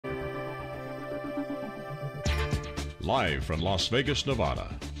Live from Las Vegas,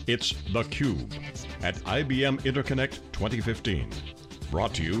 Nevada, it's theCUBE at IBM InterConnect 2015.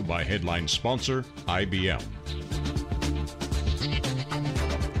 Brought to you by headline sponsor, IBM.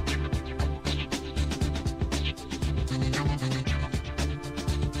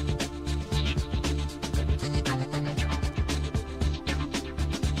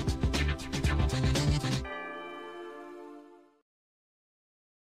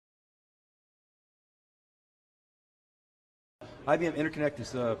 IBM InterConnect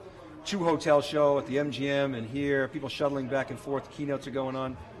is a true hotel show at the MGM and here, people shuttling back and forth, keynotes are going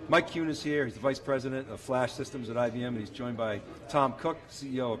on. Mike Kuhn is here, he's the Vice President of Flash Systems at IBM, and he's joined by Tom Cook,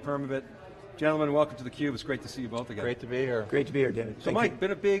 CEO of Permabit. Gentlemen, welcome to theCUBE, it's great to see you both again. Great to be here. Great to be here, David. So Mike,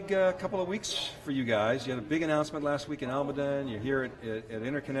 been a big couple of weeks for you guys. You had a big announcement last week in Almaden, you're here at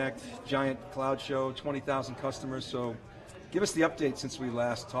InterConnect, giant cloud show, 20,000 customers, so give us the update since we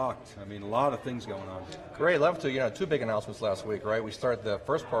last talked. I mean, a lot of things going on. Great, love to. Two big announcements last week, right? We started the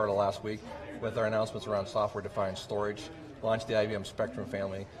first part of last week with our announcements around software-defined storage, launched the IBM Spectrum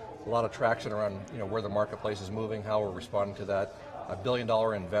family, a lot of traction around where the marketplace is moving, how we're responding to that, $1 billion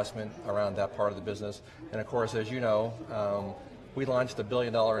investment around that part of the business, and of course, as you know, we launched a $1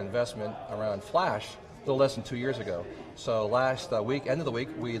 billion investment around Flash a little less than 2 years ago. So last week, end of the week,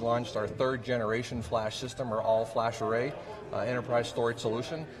 we launched our 3rd generation Flash system, or all Flash array, enterprise storage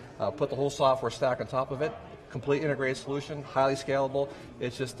solution, put the whole software stack on top of it, complete integrated solution, highly scalable.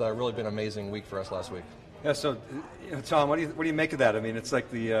 It's just really been an amazing week for us last week. Yeah, so Tom, what do you make of that? I mean, it's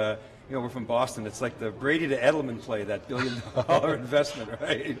like the, we're from Boston, it's like the Brady to Edelman play, that $1 billion investment,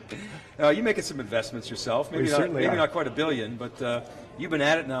 right? You're making some investments yourself, maybe not quite $1 billion, but you've been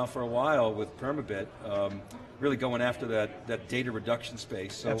at it now for a while with Permabit, really going after that data reduction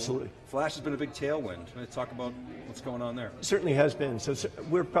space. So absolutely. Flash has been a big tailwind. Talk about what's going on there. It certainly has been. So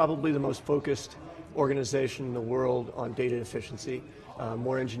we're probably the most focused organization in the world on data efficiency.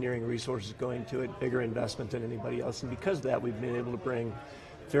 More engineering resources going to it, bigger investment than anybody else, and because of that we've been able to bring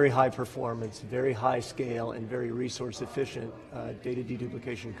very high performance, very high scale, and very resource efficient data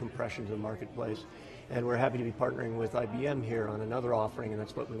deduplication compression to the marketplace. And we're happy to be partnering with IBM here on another offering, and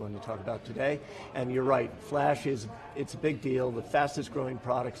that's what we wanted to talk about today. And you're right, Flash it's a big deal. The fastest growing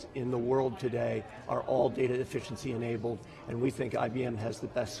products in the world today are all data efficiency enabled, and we think IBM has the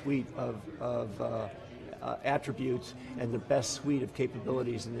best suite of attributes and the best suite of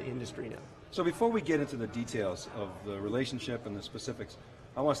capabilities in the industry now. So before we get into the details of the relationship and the specifics,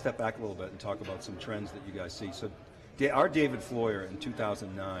 I want to step back a little bit and talk about some trends that you guys see. So our David Floyer in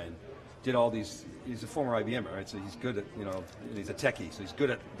 2009 did all these, he's a former IBMer, right? So he's good at, he's a techie, so he's good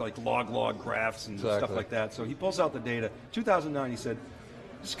at like log graphs and stuff like that. So he pulls out the data. 2009 he said,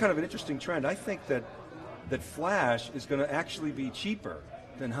 this is kind of an interesting trend. I think that Flash is going to actually be cheaper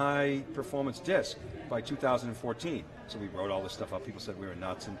than high performance disk by 2014. So we wrote all this stuff up, people said we were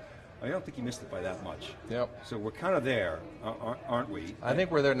nuts, and I don't think he missed it by that much. Yep. So we're kind of there, aren't we? I think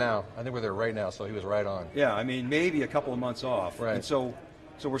we're there now. I think we're there right now, so he was right on. Yeah, I mean, maybe a couple of months off. Right. And so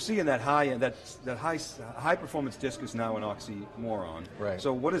we're seeing that high performance disk is now an oxymoron. Right.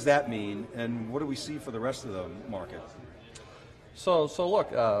 So what does that mean, and what do we see for the rest of the market? So look,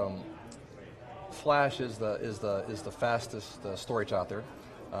 Flash is the fastest storage out there.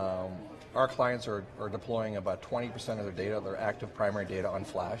 Our clients are deploying about 20% of their data, their active primary data, on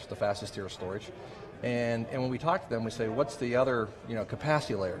Flash, the fastest tier of storage. And when we talk to them, we say, what's the other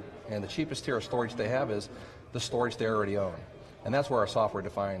capacity layer? And the cheapest tier of storage they have is the storage they already own. And that's where our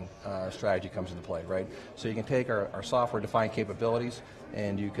software-defined strategy comes into play, right? So you can take our software-defined capabilities,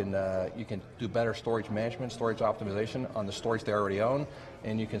 and you can do better storage management, storage optimization on the storage they already own,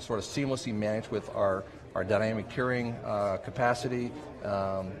 and you can sort of seamlessly manage with our dynamic tiering capacity,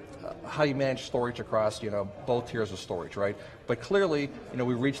 how you manage storage across both tiers of storage, right? But clearly,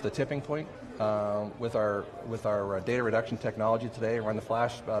 we've reached the tipping point with our data reduction technology today around the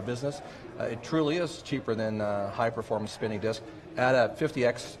Flash business. It truly is cheaper than high performance spinning disk at a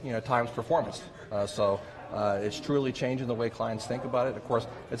 50x times performance. So it's truly changing the way clients think about it. Of course,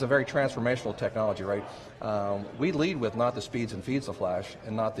 it's a very transformational technology, right? We lead with not the speeds and feeds of Flash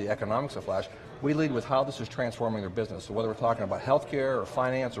and not the economics of Flash. We lead with how this is transforming their business. So whether we're talking about healthcare or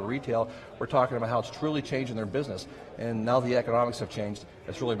finance or retail, we're talking about how it's truly changing their business. And now the economics have changed,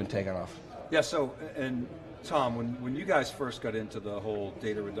 it's really been taken off. Yeah, so, and Tom, when you guys first got into the whole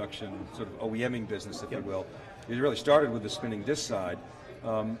data reduction, sort of OEMing business, if you will, you really started with the spinning disk side.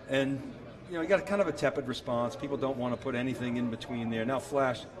 And you got kind of a tepid response. People don't want to put anything in between there. Now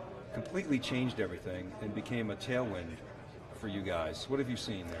Flash completely changed everything and became a tailwind for you guys. What have you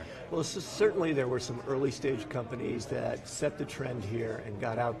seen there? Well, certainly there were some early stage companies that set the trend here and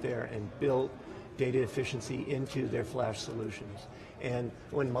got out there and built data efficiency into their flash solutions. And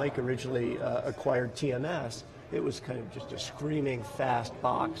when Mike originally acquired TMS, it was kind of just a screaming fast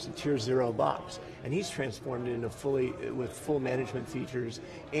box, a tier 0 box. And he's transformed it into with full management features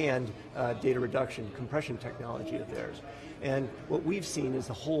and data reduction, compression technology of theirs. And what we've seen is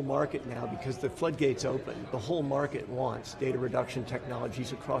the whole market now, because the floodgates open, the whole market wants data reduction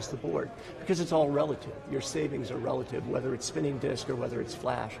technologies across the board, because it's all relative. Your savings are relative, whether it's spinning disk or whether it's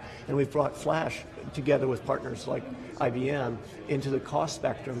flash. And we've brought flash together with partners like IBM into the cost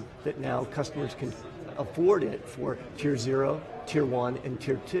spectrum that now customers can afford it for tier 0, tier 1, and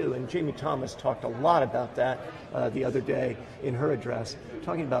tier 2. And Jamie Thomas talked a lot about that the other day in her address,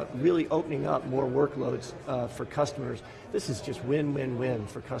 talking about really opening up more workloads for customers. This is just win-win-win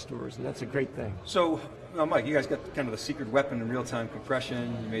for customers, and that's a great thing. So, Mike, you guys got kind of the secret weapon in real-time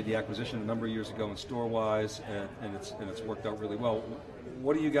compression. You made the acquisition a number of years ago in StoreWise, and it's worked out really well.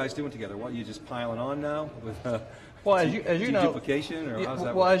 What are you guys doing together? What, are you just piling on now with well, as you know, duplication, or how's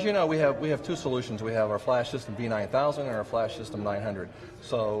that well, work? as you know, we have two solutions. We have our flash system V9000 and our flash system 900.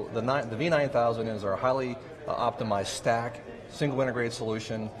 So the V9000 is our highly optimized stack, single integrated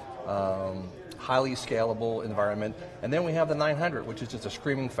solution, highly scalable environment, and then we have the 900, which is just a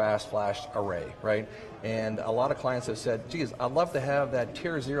screaming fast flash array, right? And a lot of clients have said, geez, I'd love to have that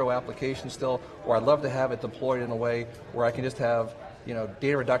tier 0 application still, or I'd love to have it deployed in a way where I can just have, you know,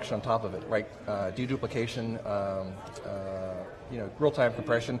 data reduction on top of it, right? Deduplication, real-time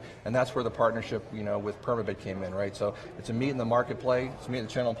compression, and that's where the partnership, with Permabit came in, right? So it's a meet in the marketplace, it's a meet in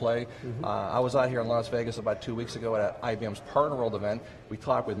the channel play. I was out here in Las Vegas about 2 weeks ago at IBM's Partner World event. We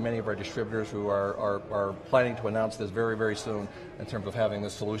talked with many of our distributors who are planning to announce this very, very soon in terms of having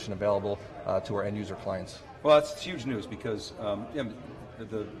this solution available to our end user clients. Well, that's huge news, because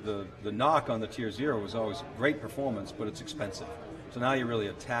the knock on the tier 0 was always great performance, but it's expensive. So now you're really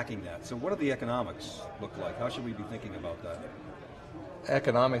attacking that. So what do the economics look like? How should we be thinking about that?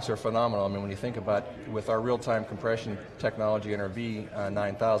 Economics are phenomenal. I mean, when you think about with our real-time compression technology in our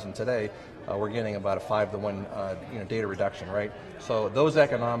V9000 today, we're getting about a 5-to-1 data reduction, right? So those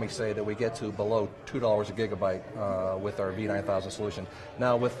economics say that we get to below $2 a gigabyte with our V9000 solution.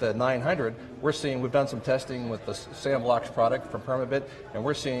 Now with the 900, we've done some testing with the SandBlocks product from Permabit, and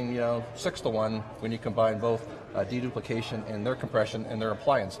we're seeing 6-to-1 when you combine both deduplication and their compression and their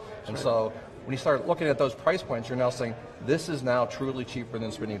appliance. And so when you start looking at those price points, you're now saying this is now truly cheaper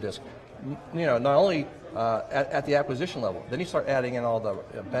than spinning disk. Not only at the acquisition level, then you start adding in all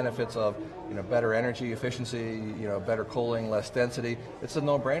the benefits of better energy efficiency, better cooling, less density. It's a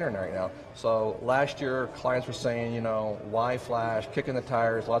no-brainer right now. So last year, clients were saying, why flash, kicking the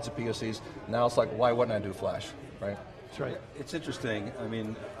tires, lots of POCs. Now it's like, why wouldn't I do flash, right? That's right. It's interesting. I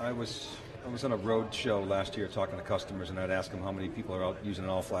mean, I was on a road show last year talking to customers, and I'd ask them how many people are out using an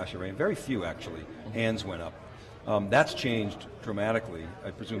all-flash array, and very few actually. Hands went up. That's changed dramatically.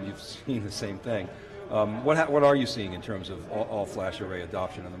 I presume you've seen the same thing. What are you seeing in terms of all-flash array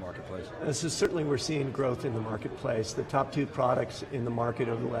adoption in the marketplace? So certainly we're seeing growth in the marketplace. The top 2 products in the market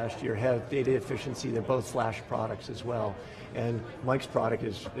over the last year have data efficiency. They're both flash products as well. And Mike's product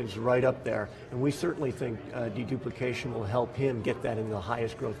is right up there. And we certainly think deduplication will help him get that in the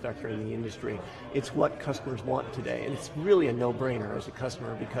highest growth vector in the industry. It's what customers want today. And it's really a no-brainer as a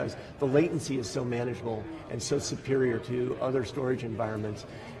customer, because the latency is so manageable and so superior to other storage environments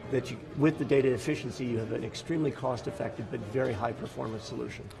that with the data efficiency, you have an extremely cost-effective but very high-performance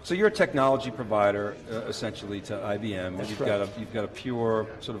solution. So you're a technology provider, essentially, to IBM. That's You've got a pure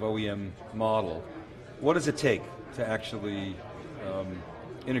sort of OEM model. What does it take to actually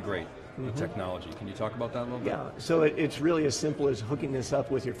integrate the technology? Can you talk about that a little bit? Yeah, so it's really as simple as hooking this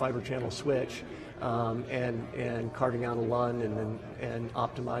up with your fiber channel switch and carving out a LUN and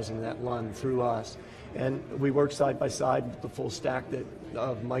optimizing that LUN through us. And we work side by side with the full stack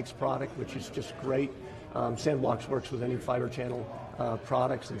of Mike's product, which is just great. SandBlocks works with any fiber channel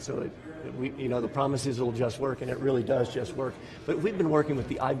products, and so the promise is it'll just work, and it really does just work. But we've been working with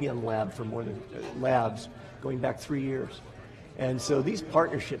the IBM lab for labs going back 3 years. And so these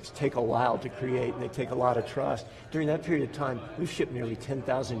partnerships take a while to create, and they take a lot of trust. During that period of time, we've shipped nearly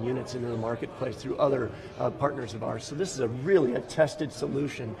 10,000 units into the marketplace through other partners of ours. So this is really a tested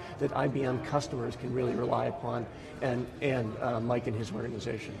solution that IBM customers can really rely upon, and Mike and his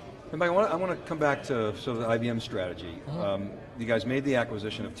organization. And Mike, I want to come back to sort of the IBM strategy. You guys made the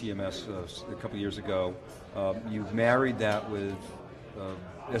acquisition of TMS a couple years ago. You've married that with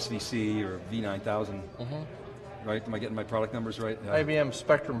SVC or V9000. Right? Am I getting my product numbers right? IBM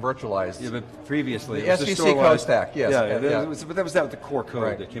Spectrum Virtualized. Yeah, but previously the it was SVC code stack, yes. But that was the core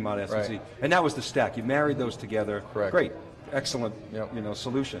code that came out of SVC. And that was the stack. You married those together. Correct. Great. excellent Yep.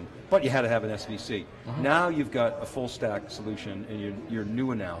 solution, but you had to have an SVC. Now you've got a full stack solution in your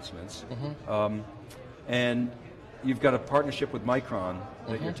new announcements, and you've got a partnership with Micron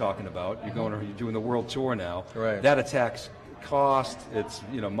that you're talking about. You're doing the world tour now. Right. That attacks cost, it's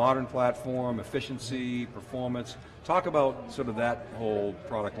modern platform, efficiency, performance. Talk about sort of that whole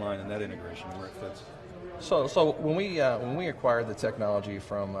product line and that integration, where it fits. So when we acquired the technology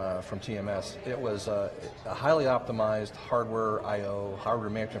from TMS, it was a highly optimized hardware I/O, hardware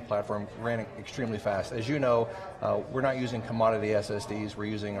management platform, ran extremely fast. As you know, we're not using commodity SSDs, we're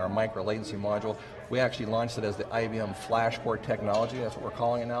using our micro latency module. We actually launched it as the IBM FlashCore technology, that's what we're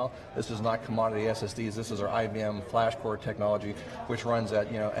calling it now. This is not commodity SSDs, this is our IBM FlashCore technology, which runs at,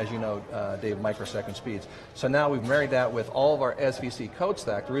 as you know, Dave, microsecond speeds. So now we've married that with all of our SVC code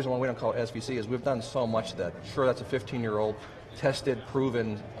stack. The reason why we don't call it SVC is we've done so much of that. Sure, that's a 15-year-old tested,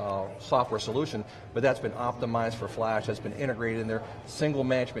 proven software solution, but that's been optimized for Flash, that's been integrated in there, single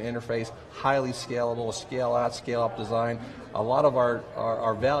management interface, highly scalable, scale out, scale up design. A lot of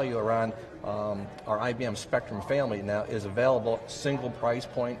our value around our IBM Spectrum family now is available, single price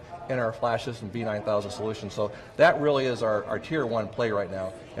point in our Flash System V9000 solution. So that really is our tier 1 play right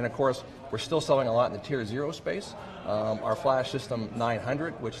now. And of course, we're still selling a lot in the tier 0 space. Our Flash System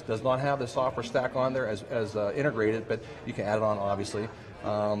 900, which does not have the software stack on there as integrated, but you can add it on obviously.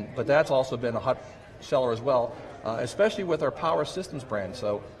 But that's also been a hot seller as well, especially with our Power Systems brand.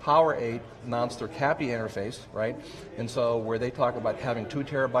 So Power 8 announced their CAPI interface, right? And so where they talk about having 2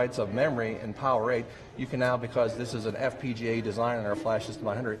 terabytes of memory in Power 8, you can now, because this is an FPGA design in our Flash System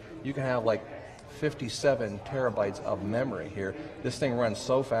 900, you can have like 57 terabytes of memory here. This thing runs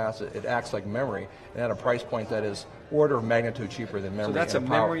so fast, it acts like memory, and at a price point that is order of magnitude cheaper than memory. So that's a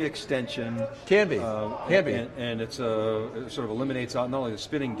power. memory extension. Can be. Can be. And it sort of eliminates not only the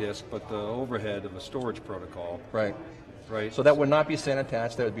spinning disk, but the overhead of a storage protocol. Right. Right. So that would not be SAN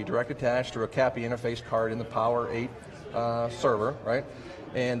attached, that would be direct attached to a CAPI interface card in the Power 8 server, right?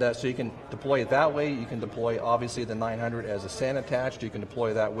 And so you can deploy it that way. You can deploy obviously the 900 as a SAN attached. You can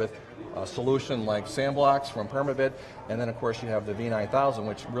deploy that with a solution like SandBlocks from Permabit, and then of course you have the V9000,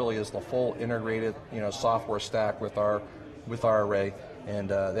 which really is the full integrated software stack with our array, and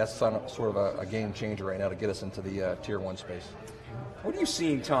that's sort of a game changer right now to get us into the tier 1 space. What are you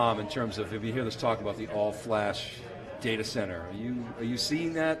seeing, Tom, in terms of, if you hear this talk about the all-flash data center, are you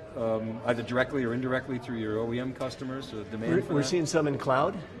seeing that either directly or indirectly through your OEM customers, the demand for that? We're seeing some in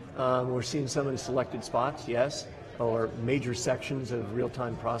cloud. We're seeing some in selected spots, yes, or major sections of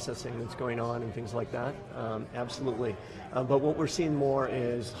real-time processing that's going on and things like that, absolutely. But what we're seeing more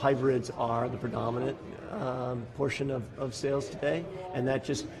is hybrids are the predominant portion of sales today, and that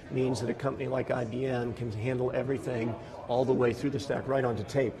just means that a company like IBM can handle everything all the way through the stack, right onto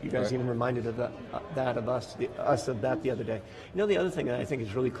tape. You guys even reminded of that of us of that the other day. The other thing that I think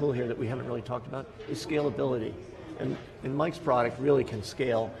is really cool here that we haven't really talked about is scalability. And Mike's product really can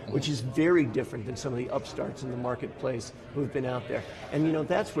scale, which is very different than some of the upstarts in the marketplace who've been out there. And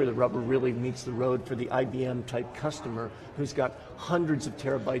that's where the rubber really meets the road for the IBM type customer who's got hundreds of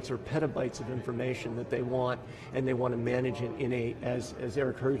terabytes or petabytes of information that they want, and they want to manage it in as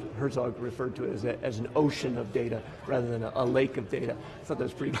Eric Herzog referred to it, as an ocean of data rather than a lake of data. I thought that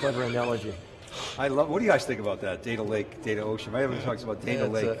was a pretty clever analogy. What do you guys think about that? Data lake, data ocean. Everyone talks about data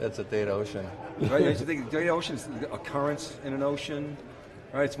lake. It's a data ocean. Right? You think data ocean is a current in an ocean,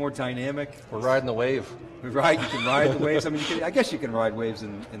 right? It's more dynamic. We're riding the wave. Right, you can ride the waves. I mean, I guess you can ride waves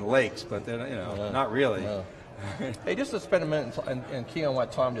in lakes, but then, not really. No. Hey, just to spend a minute and key on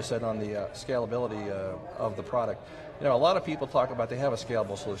what Tom just said on the scalability of the product. A lot of people talk about they have a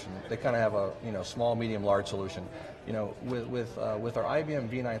scalable solution. They kind of have a small, medium, large solution. With our IBM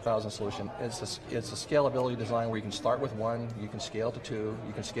V9000 solution, it's a scalability design where you can start with 1, you can scale to 2,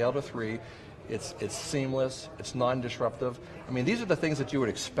 you can scale to 3. It's seamless, it's non-disruptive. I mean, these are the things that you would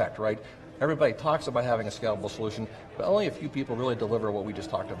expect, right? Everybody talks about having a scalable solution, but only a few people really deliver what we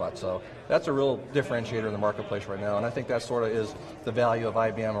just talked about. So that's a real differentiator in the marketplace right now, and I think that sort of is the value of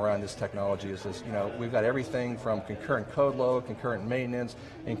IBM around this technology. Is this, we've got everything from concurrent code load, concurrent maintenance,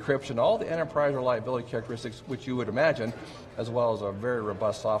 encryption, all the enterprise reliability characteristics which you would imagine, as well as a very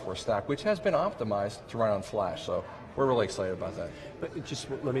robust software stack, which has been optimized to run on Flash. So we're really excited about that. But just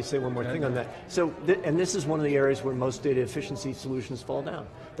let me say one more thing on that. So, and this is one of the areas where most data efficiency solutions fall down.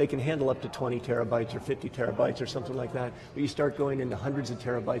 They can handle up to 20 terabytes or 50 terabytes or something like that, but you start going into hundreds of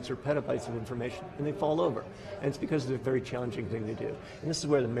terabytes or petabytes of information, and they fall over. And it's because it's a very challenging thing to do. And this is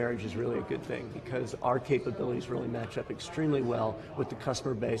where the marriage is really a good thing, because our capabilities really match up extremely well with the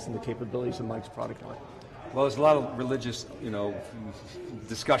customer base and the capabilities of Mike's product line. Well, there's a lot of religious,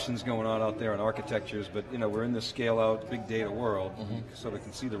 discussions going on out there on architectures, but we're in this scale-out, big data world. You sort of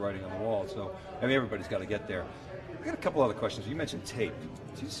can see the writing on the wall. So, everybody's got to get there. I got a couple other questions. You mentioned tape.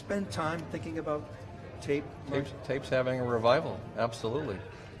 Do you spend time thinking about tape? Tape's having a revival, absolutely.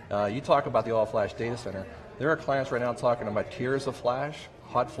 You talk about the all-flash data center. There are clients right now talking about tiers of flash,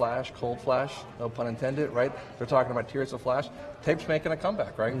 hot flash, cold flash, no pun intended, right? They're talking about tiers of flash. Tape's making a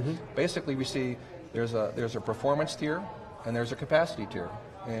comeback, right? Basically, we see there's a performance tier and there's a capacity tier.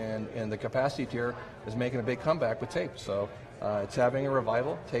 And the capacity tier is making a big comeback with tape. So it's having a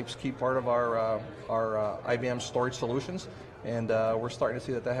revival. Tape's key part of our IBM storage solutions, and we're starting to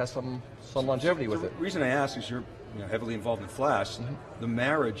see that has some longevity with it. The reason I ask is you're heavily involved in flash. The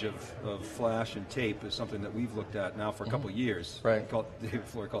marriage of flash and tape is something that we've looked at now for a couple of years. Right. David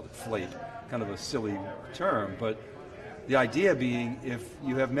Furrier called it FLATE, kind of a silly term, but the idea being if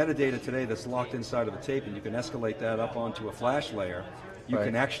you have metadata today that's locked inside of a tape and you can escalate that up onto a flash layer, you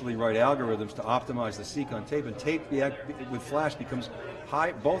can actually write algorithms to optimize the seek on tape, and tape with flash becomes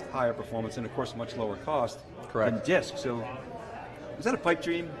both higher performance and of course much lower cost than disk. So is that a pipe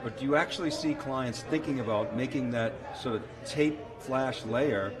dream, or do you actually see clients thinking about making that sort of tape flash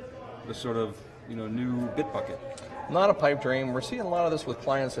layer the sort of new bit bucket? Not a pipe dream. We're seeing a lot of this with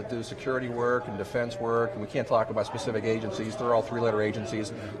clients that do security work and defense work, and we can't talk about specific agencies. They're all three-letter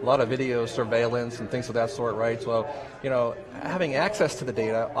agencies. A lot of video surveillance and things of that sort, right? So, having access to the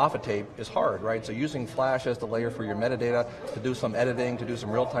data off a tape is hard, right? So using flash as the layer for your metadata to do some editing, to do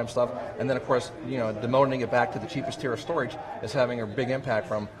some real-time stuff, and then of course, demoting it back to the cheapest tier of storage is having a big impact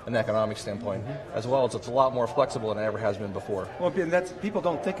from an economic standpoint, as well as it's a lot more flexible than it ever has been before. Well, and people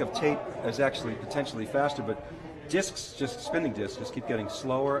don't think of tape as actually potentially faster, but spinning disks just keep getting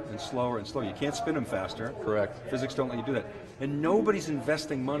slower and slower and slower. You can't spin them faster. Correct. Physics don't let you do that. And nobody's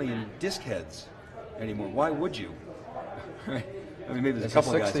investing money in disk heads anymore. Why would you? I mean, maybe there's a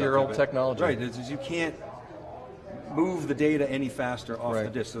couple of guys. 60-year-old technology. Right, you can't move the data any faster off the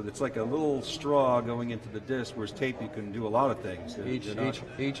disk. So it's like a little straw going into the disk, whereas tape you can do a lot of things.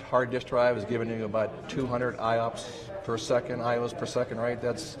 Each hard disk drive is giving you about 200 IOPS per second, IOs per second, right?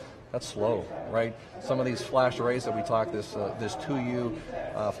 That's slow, right? Some of these flash arrays that we talk, this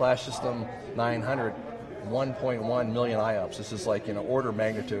 2U flash system 900, 1.1 million IOPS. This is like order of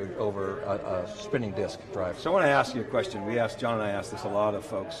magnitude over a spinning disk drive. So I want to ask you a question. John and I asked this a lot of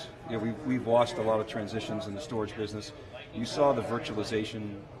folks. We've watched a lot of transitions in the storage business. You saw the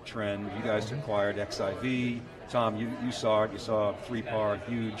virtualization trend. You guys acquired XIV. Tom, you saw it. You saw 3PAR,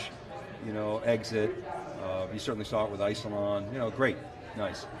 huge, exit. You certainly saw it with Isilon. Great,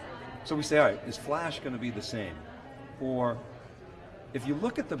 nice. So we say, all right, is flash going to be the same? Or if you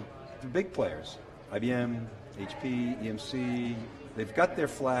look at the big players, IBM, HP, EMC, they've got their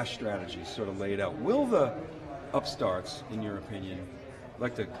flash strategies sort of laid out. Will the upstarts, in your opinion, I'd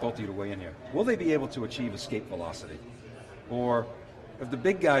like both of you to weigh in here, will they be able to achieve escape velocity? Or have the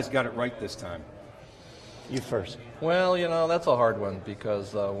big guys got it right this time? You first. Well, that's a hard one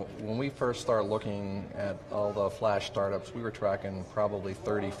because when we first started looking at all the flash startups, we were tracking probably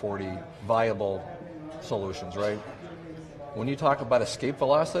 30, 40 viable solutions, right? When you talk about escape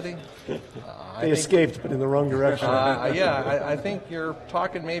velocity, they escaped, but in the wrong direction. I think you're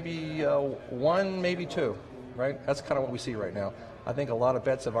talking maybe one, maybe two, right? That's kind of what we see right now. I think a lot of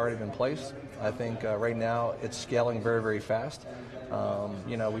bets have already been placed. I think right now it's scaling very, very fast.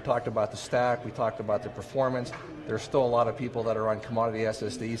 We talked about the stack, we talked about the performance. There's still a lot of people that are on commodity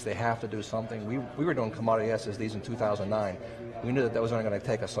SSDs. They have to do something. We were doing commodity SSDs in 2009. We knew that was only going to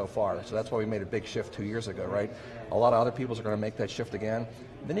take us so far. So that's why we made a big shift 2 years ago, right? A lot of other people are going to make that shift again.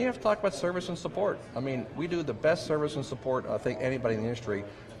 Then you have to talk about service and support. I mean, we do the best service and support, I think, anybody in the industry,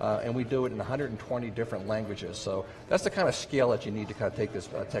 and we do it in 120 different languages. So that's the kind of scale that you need to kind of take this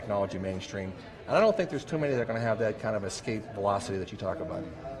technology mainstream. And I don't think there's too many that are going to have that kind of escape velocity that you talk about.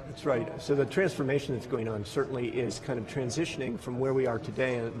 That's right. So the transformation that's going on certainly is kind of transitioning from where we are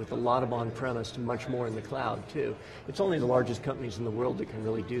today with a lot of on-premise to much more in the cloud too. It's only the largest companies in the world that can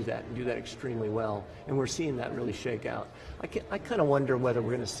really do that and do that extremely well. And we're seeing that really shake out. I kind of wonder whether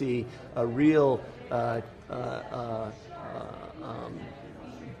we're going to see a real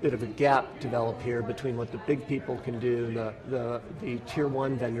bit of a gap develop here between what the big people can do, the tier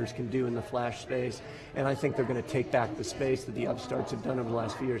one vendors can do in the flash space, and I think they're going to take back the space that the upstarts have done over the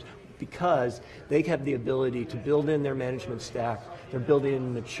last few years because they have the ability to build in their management stack. They're building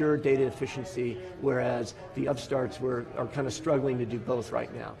in mature data efficiency, whereas the upstarts are kind of struggling to do both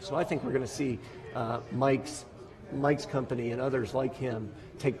right now. So I think we're going to see Mike's company and others like him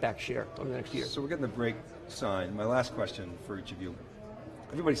take back share over the next year. So we're getting the break sign. My last question for each of you.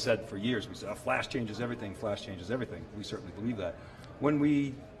 everybody said for years, we said, oh, flash changes everything, flash changes everything. We certainly believe that. When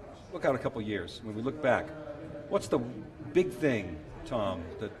we look out a couple years, when we look back, what's the big thing, Tom,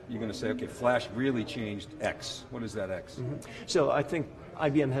 that you're going to say, okay, flash really changed X? What is that X? So I think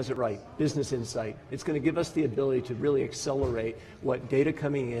IBM has it right, business insight. It's going to give us the ability to really accelerate what data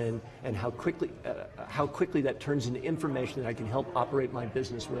coming in and how quickly that turns into information that I can help operate my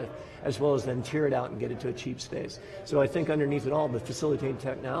business with, as well as then tear it out and get it to a cheap space. So I think underneath it all, the facilitating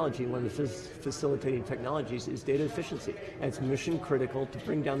technology, one of the facilitating technologies is data efficiency. And it's mission critical to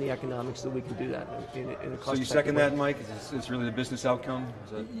bring down the economics so that we can do that in a cost-effective So you second way. that, Mike? It's really the business outcome?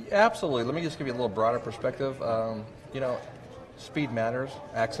 Absolutely. Let me just give you a little broader perspective. You know, speed matters,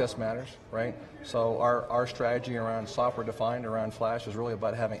 access matters, right? So our strategy around software defined around flash is really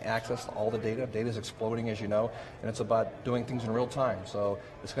about having access to all the data. Data is exploding, as you know, and it's about doing things in real time. So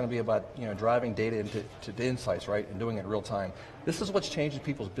it's going to be about, you know, driving data into insights, right, and doing it in real time. This is what's changing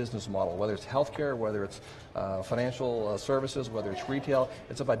people's business model, whether it's healthcare, whether it's financial services, whether it's retail.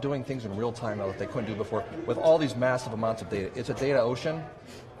 It's about doing things in real time now that they couldn't do before with all these massive amounts of data. It's a data ocean.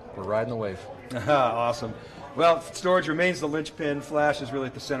 We're riding the wave. Awesome. Well, storage remains the linchpin. Flash is really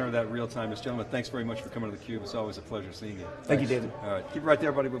at the center of that real-time. Gentlemen, thanks very much for coming to theCUBE. It's always a pleasure seeing you. Thank you, David. All right, keep it right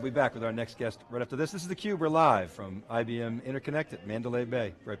there, buddy. We'll be back with our next guest right after this. This is theCUBE. We're live from IBM InterConnect at Mandalay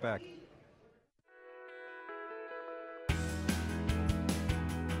Bay. Right back.